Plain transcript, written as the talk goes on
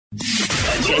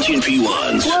Attention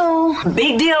P1s. Whoa,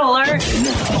 big deal alert. And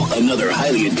now, another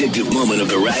highly addictive moment of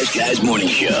the Rise Guys Morning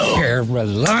Show.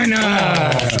 Carolina.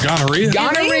 Gonorrhea.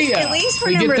 At least for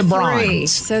We number get the 3.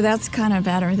 bronze. So that's kind of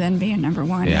better than being number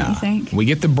one, don't you think? We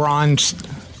get the bronze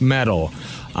medal.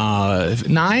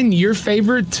 9, your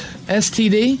favorite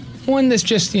STD? One that's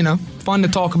just, fun to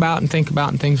talk about and think about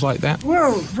and things like that.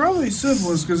 Well, probably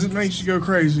syphilis because it makes you go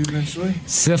crazy eventually.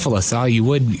 Syphilis. Oh, you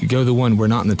would go the one. We're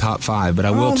not in the top 5, but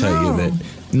I will tell you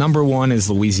that number 1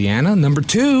 is Louisiana. Number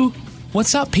 2,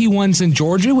 what's up, P1s in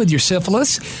Georgia with your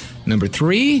syphilis? Number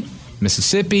 3,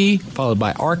 Mississippi, followed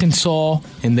by Arkansas,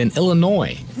 and then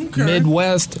Illinois. Okay.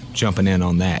 Midwest, jumping in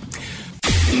on that.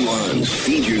 P1s,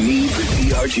 feed your need for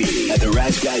TRT at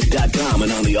theriseguys.com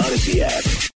and on the Odyssey app.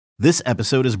 This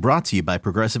episode is brought to you by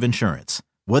Progressive Insurance.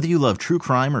 Whether you love true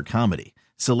crime or comedy,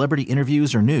 celebrity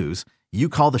interviews or news, you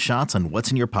call the shots on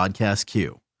what's in your podcast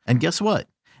queue. And guess what?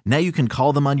 Now you can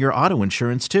call them on your auto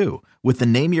insurance too with the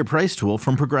Name Your Price tool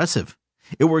from Progressive.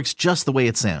 It works just the way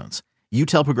it sounds. You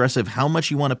tell Progressive how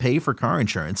much you want to pay for car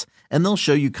insurance, and they'll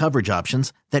show you coverage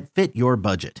options that fit your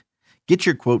budget. Get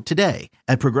your quote today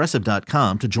at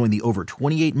Progressive.com to join the over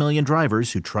 28 million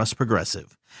drivers who trust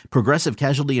Progressive. Progressive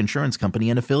Casualty Insurance Company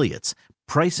and Affiliates.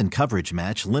 Price and coverage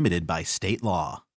match limited by state law.